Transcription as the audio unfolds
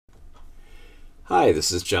Hi,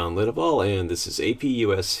 this is John Littleval, and this is AP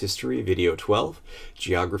US History Video 12,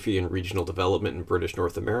 Geography and Regional Development in British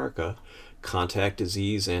North America, Contact,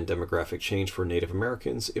 Disease, and Demographic Change for Native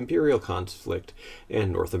Americans, Imperial Conflict,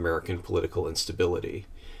 and North American Political Instability.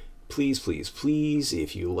 Please, please, please,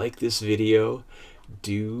 if you like this video,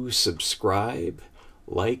 do subscribe,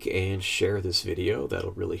 like, and share this video.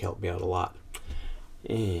 That'll really help me out a lot.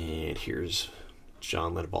 And here's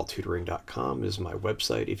johnlittlevaltutoring.com is my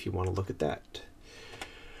website if you want to look at that.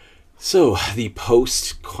 So, the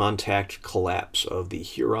post-contact collapse of the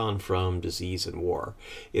Huron from disease and war.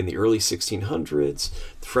 In the early 1600s,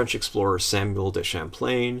 the French explorer Samuel de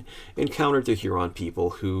Champlain encountered the Huron people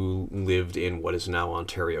who lived in what is now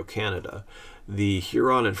Ontario, Canada. The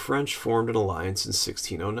Huron and French formed an alliance in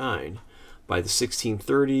 1609. By the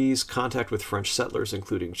 1630s, contact with French settlers,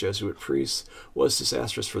 including Jesuit priests, was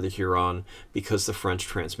disastrous for the Huron because the French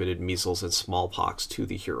transmitted measles and smallpox to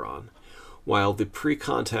the Huron. While the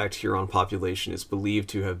pre-contact Huron population is believed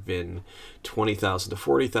to have been 20,000 to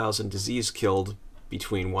 40,000, disease killed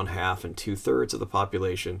between 1/2 and 2/3 of the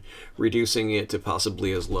population, reducing it to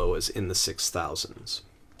possibly as low as in the 6,000s.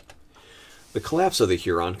 The collapse of the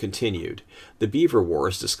Huron continued. The Beaver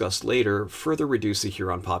Wars, discussed later, further reduced the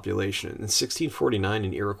Huron population. In 1649,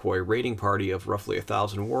 an Iroquois raiding party of roughly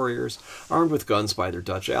 1,000 warriors, armed with guns by their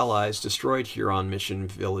Dutch allies, destroyed Huron mission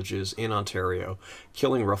villages in Ontario,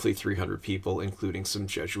 killing roughly 300 people, including some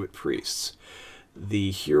Jesuit priests.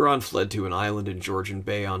 The Huron fled to an island in Georgian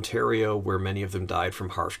Bay, Ontario, where many of them died from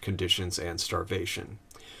harsh conditions and starvation.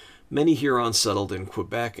 Many Hurons settled in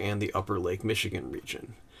Quebec and the Upper Lake Michigan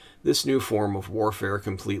region. This new form of warfare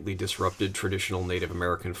completely disrupted traditional Native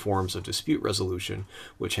American forms of dispute resolution,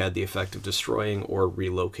 which had the effect of destroying or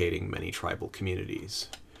relocating many tribal communities.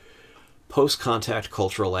 Post-contact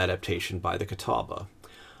cultural adaptation by the Catawba.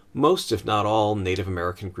 Most, if not all, Native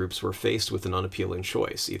American groups were faced with an unappealing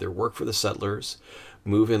choice: either work for the settlers,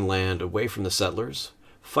 move inland away from the settlers,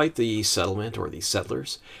 fight the settlement or the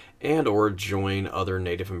settlers, and or join other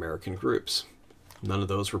Native American groups. None of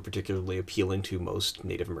those were particularly appealing to most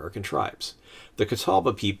Native American tribes. The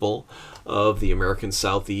Catawba people of the American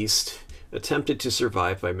Southeast attempted to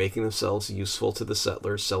survive by making themselves useful to the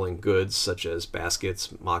settlers, selling goods such as baskets,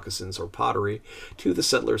 moccasins, or pottery to the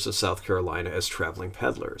settlers of South Carolina as traveling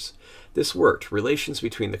peddlers. This worked. Relations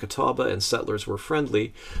between the Catawba and settlers were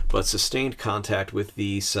friendly, but sustained contact with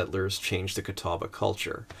the settlers changed the Catawba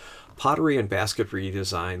culture. Pottery and basketry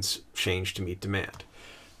designs changed to meet demand.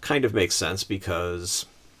 Kind of makes sense because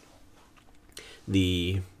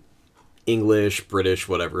the English, British,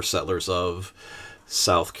 whatever settlers of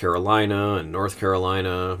South Carolina and North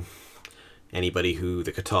Carolina, anybody who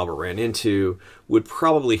the Catawba ran into, would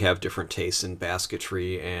probably have different tastes in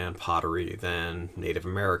basketry and pottery than Native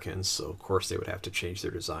Americans, so of course they would have to change their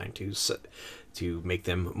design to make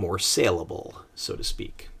them more saleable, so to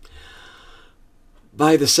speak.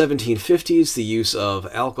 By the 1750s, the use of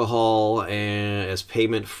alcohol as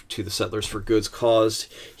payment to the settlers for goods caused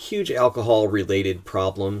huge alcohol-related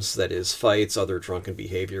problems, that is, fights, other drunken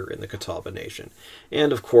behavior in the Catawba Nation.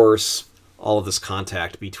 And of course, all of this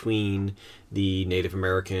contact between the Native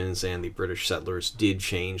Americans and the British settlers did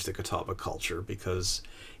change the Catawba culture, because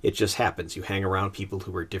it just happens. You hang around people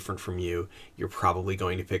who are different from you, you're probably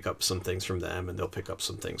going to pick up some things from them, and they'll pick up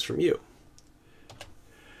some things from you.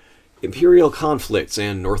 Imperial conflicts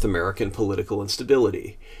and North American political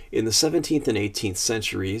instability. In the 17th and 18th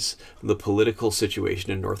centuries, the political situation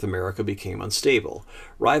in North America became unstable.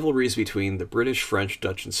 Rivalries between the British, French,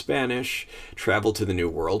 Dutch, and Spanish traveled to the New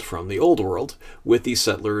World from the Old World, with the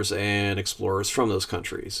settlers and explorers from those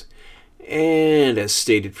countries. And as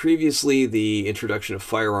stated previously, the introduction of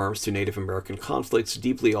firearms to Native American conflicts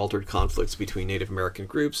deeply altered conflicts between Native American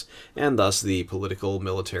groups, and thus the political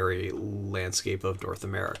military landscape of North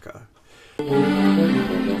America.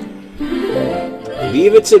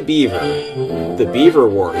 Leave it to Beaver. The Beaver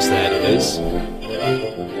Wars, that is.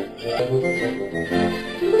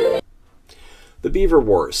 The Beaver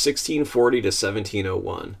Wars, 1640 to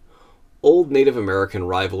 1701. Old Native American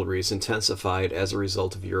rivalries intensified as a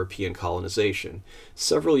result of European colonization.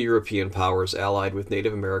 Several European powers allied with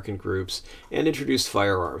Native American groups and introduced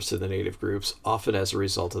firearms to the native groups, often as a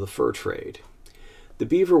result of the fur trade. The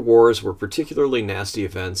Beaver Wars were particularly nasty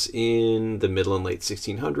events in the middle and late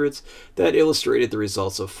 1600s that illustrated the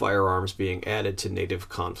results of firearms being added to native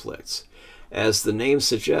conflicts. As the name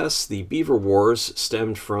suggests, the Beaver Wars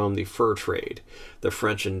stemmed from the fur trade. The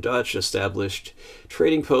French and Dutch established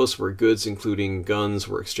trading posts where goods, including guns,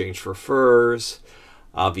 were exchanged for furs.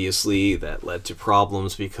 Obviously, that led to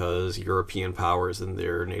problems because European powers and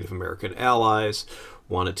their Native American allies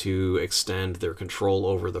wanted to extend their control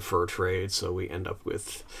over the fur trade, so we end up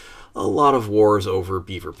with a lot of wars over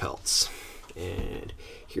beaver pelts. And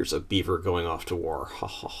here's a beaver going off to war. Ha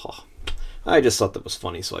ha ha. I just thought that was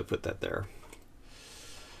funny, so I put that there.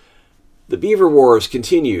 The Beaver Wars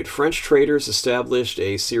continued. French traders established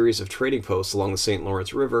a series of trading posts along the St.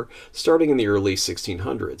 Lawrence River starting in the early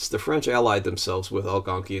 1600s. The French allied themselves with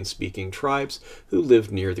Algonquian-speaking tribes who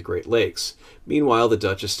lived near the Great Lakes. Meanwhile, the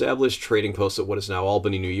Dutch established trading posts at what is now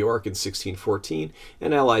Albany, New York in 1614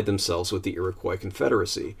 and allied themselves with the Iroquois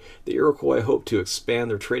Confederacy. The Iroquois hoped to expand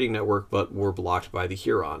their trading network but were blocked by the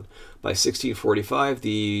Huron. By 1645,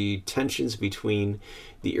 the tensions between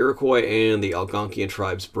the Iroquois and the Algonquian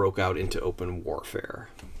tribes broke out into open warfare.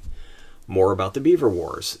 More about the Beaver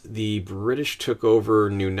Wars. The British took over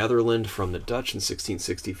New Netherland from the Dutch in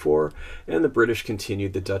 1664, and the British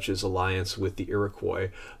continued the Dutch's alliance with the Iroquois,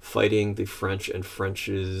 fighting the French and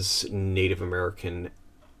French's Native American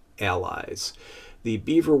allies. The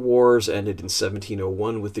Beaver Wars ended in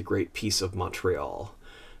 1701 with the Great Peace of Montreal.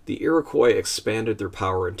 The Iroquois expanded their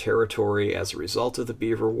power and territory as a result of the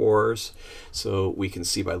Beaver Wars. So we can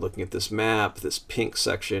see by looking at this map, this pink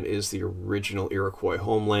section is the original Iroquois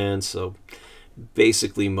homeland. So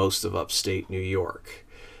basically most of upstate New York.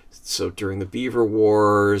 So during the Beaver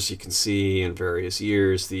Wars, you can see in various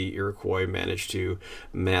years, the Iroquois managed to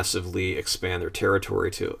massively expand their territory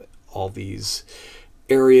to all these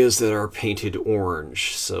areas that are painted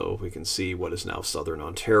orange. So we can see what is now southern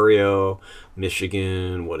Ontario,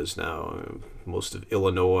 Michigan, what is now most of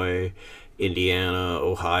Illinois, Indiana,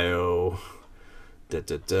 Ohio,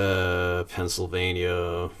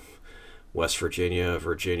 Pennsylvania, West Virginia,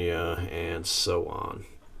 Virginia, and so on.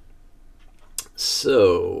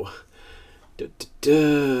 So,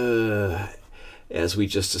 as we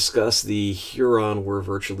just discussed, the Huron were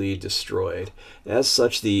virtually destroyed. As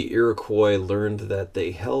such, the Iroquois learned that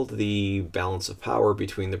they held the balance of power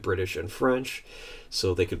between the British and French,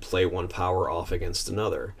 so they could play one power off against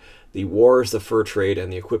another. The wars, the fur trade,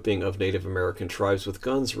 and the equipping of Native American tribes with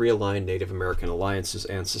guns realigned Native American alliances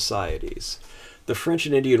and societies. The French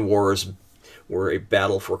and Indian Wars were a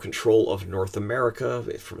battle for control of North America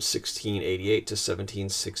from 1688 to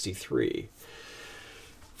 1763.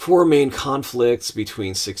 Four main conflicts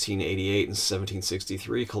between 1688 and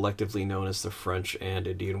 1763, collectively known as the French and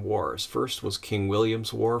Indian Wars. First was King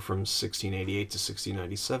William's War from 1688 to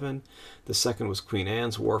 1697. The second was Queen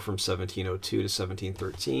Anne's War from 1702 to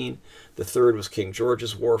 1713. The third was King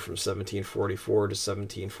George's War from 1744 to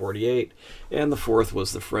 1748. And the fourth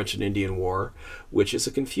was the French and Indian War, which is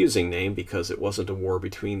a confusing name because it wasn't a war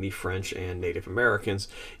between the French and Native Americans.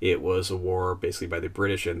 It was a war basically by the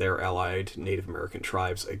British and their allied Native American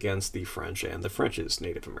tribes against the French and the French's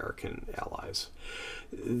Native American allies.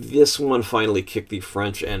 This one finally kicked the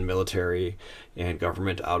French and military and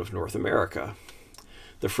government out of North America.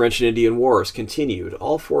 The French and Indian Wars continued.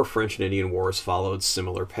 All four French and Indian Wars followed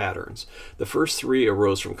similar patterns. The first three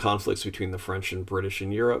arose from conflicts between the French and British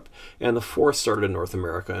in Europe, and the fourth started in North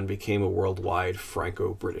America and became a worldwide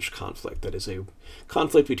Franco-British conflict. That is a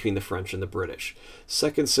conflict between the French and the British.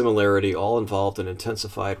 Second similarity, all involved in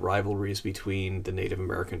intensified rivalries between the Native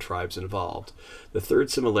American tribes involved. The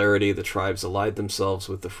third similarity, the tribes allied themselves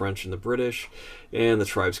with the French and the British, and the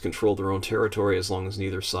tribes controlled their own territory as long as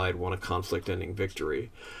neither side won a conflict-ending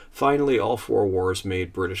victory. Finally, all four wars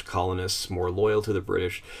made British colonists more loyal to the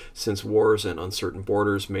British, since wars and uncertain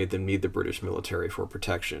borders made them need the British military for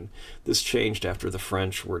protection. This changed after the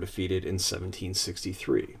French were defeated in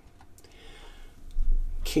 1763.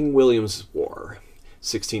 King William's War,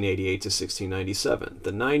 1688 to 1697.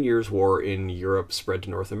 The 9 Years' War in Europe spread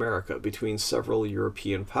to North America between several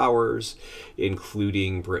European powers,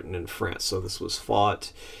 including Britain and France. So this was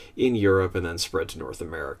fought in Europe and then spread to North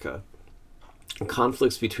America.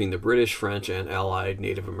 Conflicts between the British, French, and allied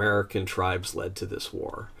Native American tribes led to this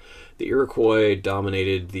war. The Iroquois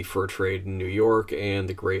dominated the fur trade in New York and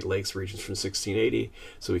the Great Lakes regions from 1680.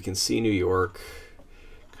 So we can see New York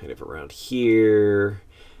kind of around here.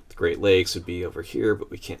 The Great Lakes would be over here, but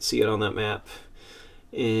we can't see it on that map.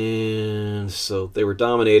 And so they were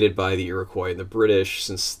dominated by the Iroquois and the British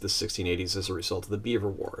since the 1680s as a result of the Beaver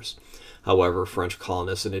Wars. However, French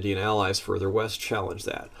colonists and Indian allies further west challenged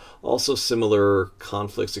that. Also, similar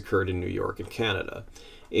conflicts occurred in New York and Canada.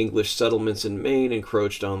 English settlements in Maine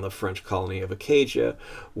encroached on the French colony of Acadia,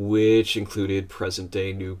 which included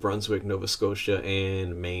present-day New Brunswick, Nova Scotia,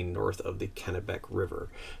 and Maine north of the Kennebec River.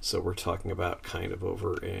 So we're talking about kind of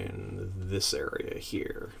over in this area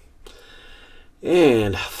here.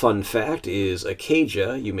 And fun fact is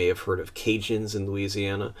Acadia, you may have heard of Cajuns in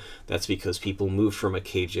Louisiana. That's because people moved from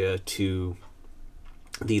Acadia to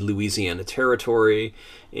the Louisiana Territory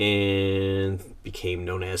and became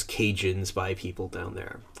known as Cajuns by people down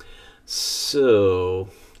there. So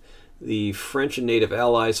the French and native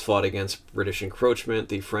allies fought against British encroachment.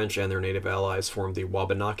 The French and their native allies formed the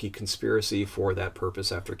Wabanaki Conspiracy for that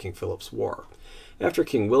purpose after King Philip's War. After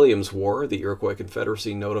King William's War, the Iroquois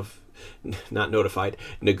Confederacy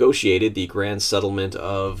negotiated the Grand Settlement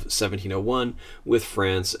of 1701 with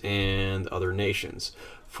France and other nations.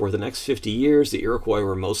 For the next 50 years, the Iroquois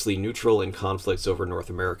were mostly neutral in conflicts over North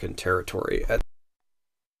American territory.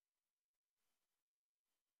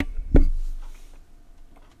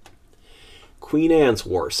 Queen Anne's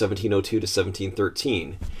War, 1702 to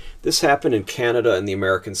 1713. This happened in Canada and the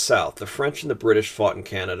American South. The French and the British fought in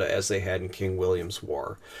Canada as they had in King William's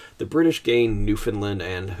War. The British gained Newfoundland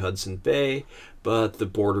and Hudson Bay, but the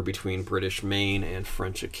border between British Maine and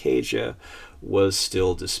French Acadia was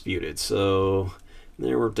still disputed. So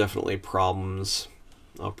there were definitely problems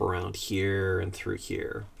up around here and through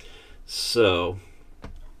here. So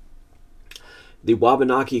the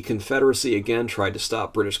Wabanaki Confederacy again tried to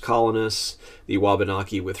stop British colonists. The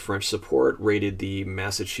Wabanaki, with French support, raided the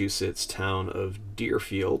Massachusetts town of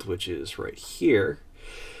Deerfield, which is right here,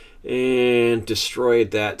 and destroyed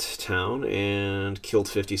that town and killed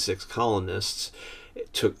 56 colonists.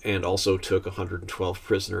 Also took 112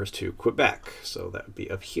 prisoners to Quebec, so that would be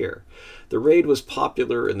up here. The raid was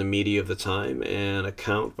popular in the media of the time. An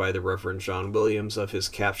account by the Reverend John Williams of his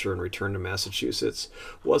capture and return to Massachusetts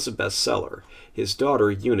was a bestseller. His daughter,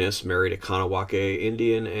 Eunice, married a Kanawake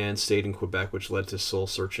Indian and stayed in Quebec, which led to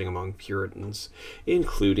soul-searching among Puritans,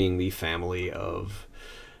 including the family of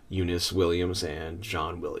Eunice Williams and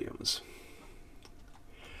John Williams.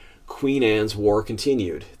 Queen Anne's War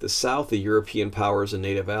continued. The South, the European powers and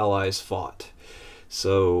native allies fought.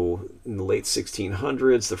 So in the late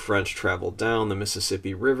 1600s, the French traveled down the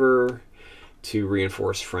Mississippi River to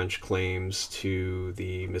reinforce French claims to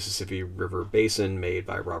the Mississippi River Basin made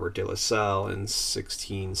by Robert de La Salle in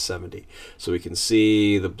 1670. So we can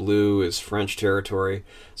see the blue is French territory.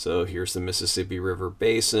 So here's the Mississippi River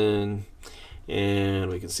Basin, and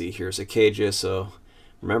we can see here's Acadia. So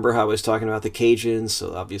remember how I was talking about the Cajuns?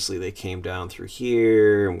 So obviously they came down through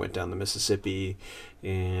here and went down the Mississippi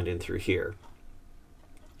and in through here.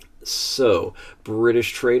 So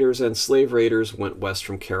British traders and slave raiders went west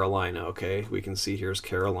from Carolina. Okay, we can see here's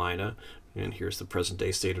Carolina, and here's the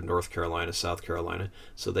present-day state of North Carolina, South Carolina.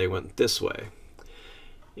 So they went this way.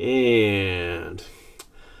 And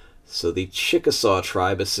so the Chickasaw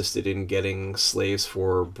tribe assisted in getting slaves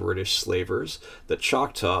for British slavers. The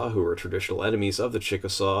Choctaw, who were traditional enemies of the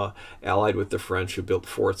Chickasaw, allied with the French, who built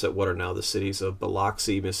forts at what are now the cities of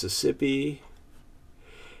Biloxi, Mississippi,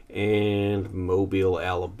 and Mobile,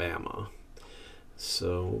 Alabama.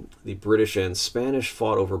 So the British and Spanish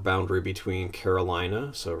fought over boundary between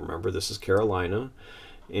Carolina. So remember, this is Carolina,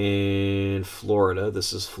 and Florida.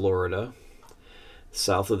 This is Florida,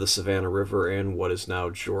 south of the Savannah River and what is now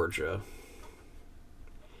Georgia.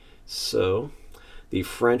 So the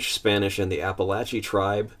French, Spanish, and the Appalachian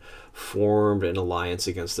tribe formed an alliance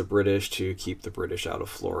against the British to keep the British out of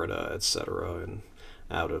Florida, etc., and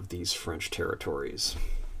out of these French territories.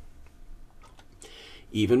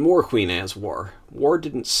 Even more Queen Anne's War. War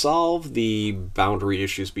didn't solve the boundary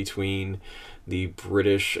issues between the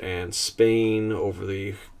British and Spain over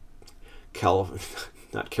the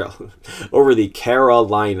over the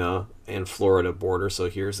Carolina and Florida border. So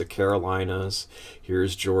here's the Carolinas,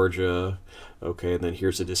 here's Georgia, okay, and then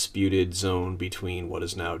here's a disputed zone between what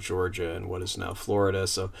is now Georgia and what is now Florida.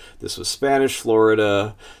 So this was Spanish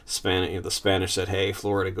Florida. The Spanish said, hey,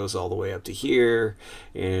 Florida goes all the way up to here,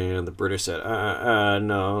 and the British said,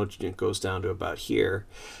 no, it goes down to about here.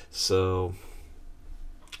 So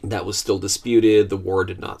that was still disputed. The war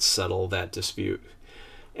did not settle that dispute.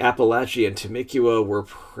 Appalachia and Temecula were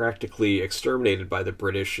practically exterminated by the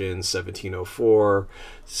British in 1704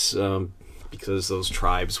 because those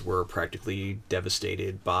tribes were practically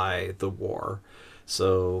devastated by the war.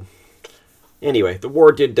 So anyway, the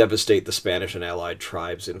war did devastate the Spanish and Allied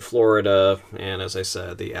tribes in Florida, and as I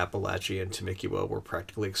said, the Appalachia and Temecula were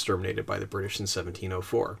practically exterminated by the British in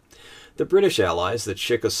 1704. The British allies, the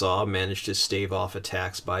Chickasaw, managed to stave off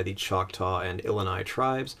attacks by the Choctaw and Illinois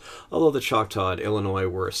tribes, although the Choctaw and Illinois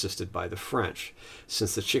were assisted by the French.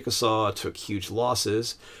 Since the Chickasaw took huge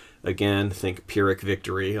losses, again, think Pyrrhic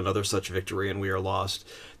victory, another such victory, and we are lost,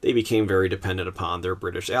 they became very dependent upon their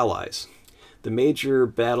British allies. The major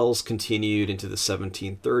battles continued into the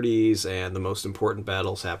 1730s, and the most important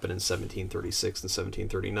battles happened in 1736 and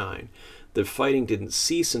 1739. The fighting didn't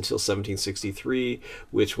cease until 1763,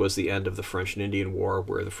 which was the end of the French and Indian War,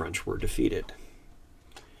 where the French were defeated.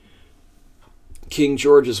 King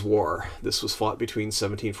George's War. This was fought between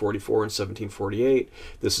 1744 and 1748.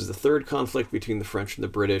 This is the third conflict between the French and the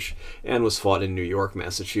British, and was fought in New York,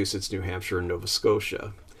 Massachusetts, New Hampshire, and Nova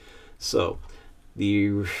Scotia. So,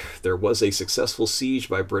 there was a successful siege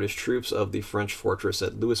by British troops of the French fortress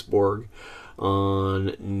at Louisbourg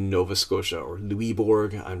on Nova Scotia, or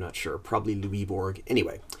Louisbourg, I'm not sure, probably Louisbourg.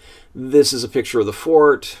 Anyway, this is a picture of the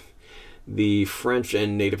fort. The French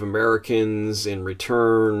and Native Americans, in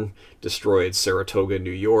return, destroyed Saratoga,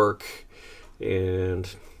 New York, and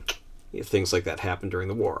things like that happened during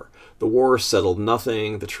the war. The war settled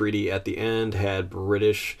nothing. The treaty at the end had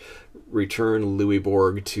British return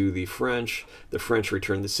Louisbourg to the French. The French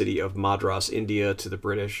returned the city of Madras, India, to the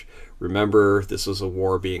British. Remember, this was a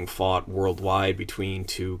war being fought worldwide between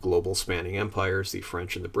two global spanning empires, the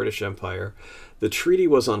French and the British Empire. The treaty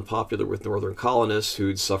was unpopular with northern colonists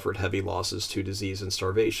who'd suffered heavy losses to disease and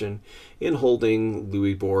starvation in holding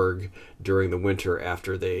Louisbourg during the winter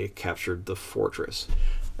after they captured the fortress.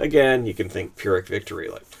 Again, you can think Pyrrhic victory,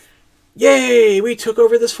 like, yay, we took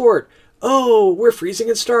over this fort. Oh, we're freezing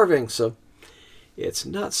and starving. So it's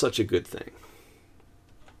not such a good thing.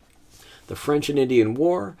 The French and Indian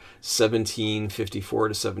War, 1754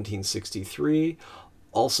 to 1763,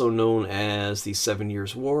 also known as the 7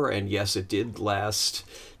 Years' War, and yes, it did last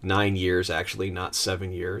 9 years, actually, not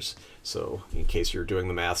 7 years. So in case you're doing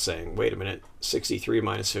the math saying, wait a minute, 63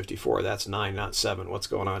 minus 54, that's 9, not 7. What's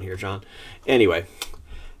going on here, John? Anyway,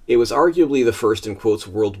 it was arguably the first, in quotes,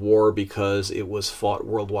 world war because it was fought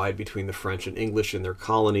worldwide between the French and English in their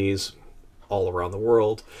colonies all around the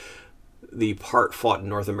world. The part fought in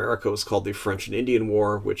North America was called the French and Indian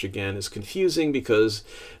War, which again is confusing because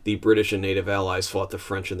the British and native allies fought the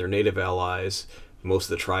French and their native allies. Most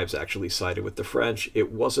of the tribes actually sided with the French.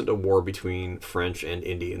 It wasn't a war between French and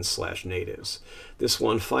Indians / natives. This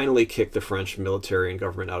one finally kicked the French military and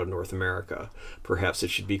government out of North America. Perhaps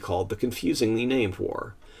it should be called the confusingly named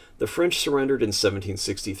war. The French surrendered in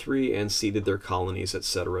 1763 and ceded their colonies,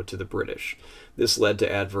 etc., to the British. This led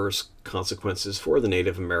to adverse consequences for the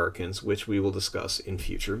Native Americans, which we will discuss in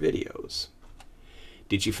future videos.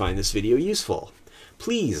 Did you find this video useful?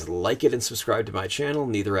 Please like it and subscribe to my channel.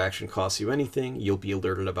 Neither action costs you anything. You'll be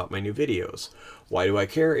alerted about my new videos. Why do I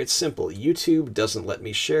care? It's simple. YouTube doesn't let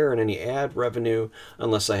me share in any ad revenue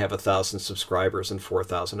unless I have 1,000 subscribers and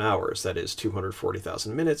 4,000 hours. That is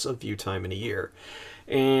 240,000 minutes of view time in a year.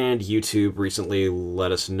 And YouTube recently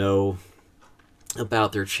let us know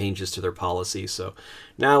about their changes to their policy, so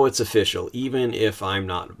now it's official. Even if I'm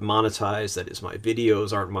not monetized, that is, my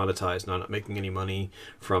videos aren't monetized and I'm not making any money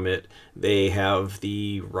from it, they have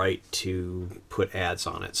the right to put ads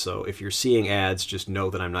on it. So if you're seeing ads, just know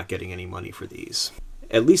that I'm not getting any money for these.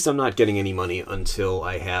 At least I'm not getting any money until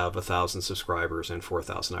I have 1,000 subscribers and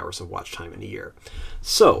 4,000 hours of watch time in a year.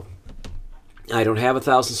 So I don't have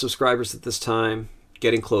 1,000 subscribers at this time.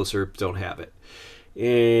 Getting closer, don't have it.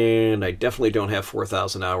 And I definitely don't have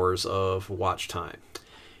 4,000 hours of watch time.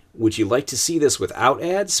 Would you like to see this without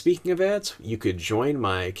ads? Speaking of ads, you could join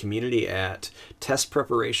my community at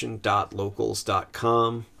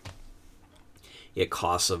testpreparation.locals.com. It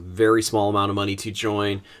costs a very small amount of money to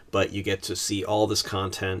join, but you get to see all this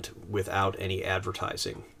content without any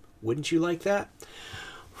advertising. Wouldn't you like that?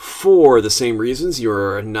 For the same reasons,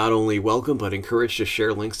 you're not only welcome, but encouraged to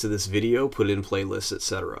share links to this video, put it in playlists,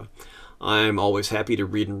 etc. I'm always happy to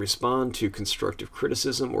read and respond to constructive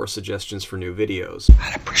criticism or suggestions for new videos.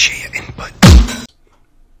 I'd appreciate your input.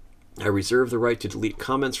 I reserve the right to delete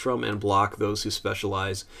comments from and block those who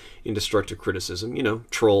specialize in destructive criticism,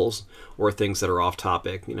 trolls, or things that are off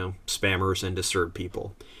topic, spammers and disturbed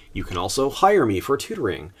people. You can also hire me for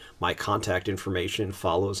tutoring. My contact information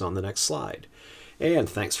follows on the next slide. And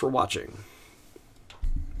thanks for watching.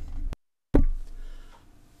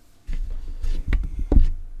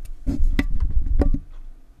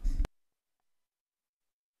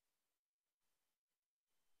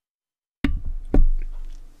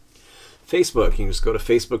 Facebook, you can just go to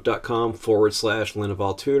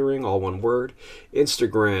facebook.com/Linneval Tutoring, all one word.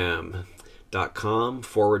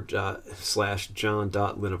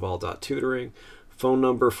 Instagram.com/John.Linneval.tutoring. Phone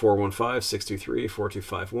number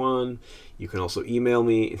 415-623-4251. You can also email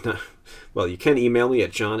me. Well, you can email me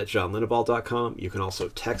at john@johnlinneval.com. You can also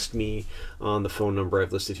text me on the phone number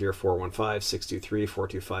I've listed here,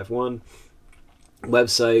 415-623-4251.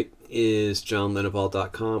 Website is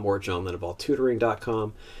johnlinneval.com or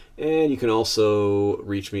johnlinnevaltutoring.com. And you can also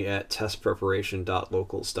reach me at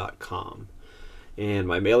testpreparation.locals.com. And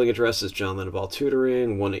my mailing address is John Linneval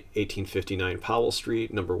Tutoring, 1859 Powell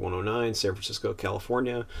Street, number 109, San Francisco,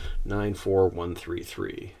 California,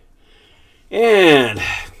 94133. And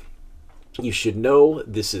You should know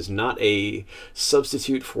this is not a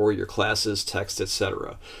substitute for your classes, text,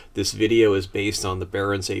 etc. This video is based on the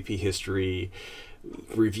Barron's AP History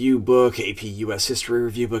review book, AP US History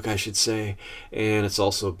review book, I should say, and it's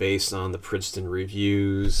also based on the Princeton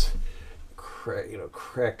Reviews,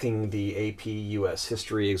 Cracking the AP US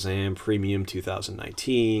History Exam Premium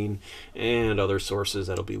 2019, and other sources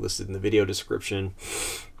that'll be listed in the video description.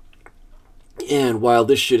 And while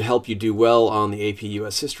this should help you do well on the AP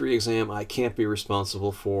US History exam, I can't be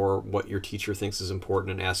responsible for what your teacher thinks is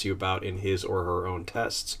important and asks you about in his or her own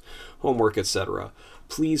tests, homework, etc.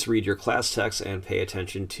 Please read your class text and pay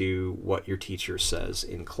attention to what your teacher says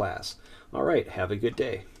in class. All right, have a good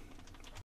day.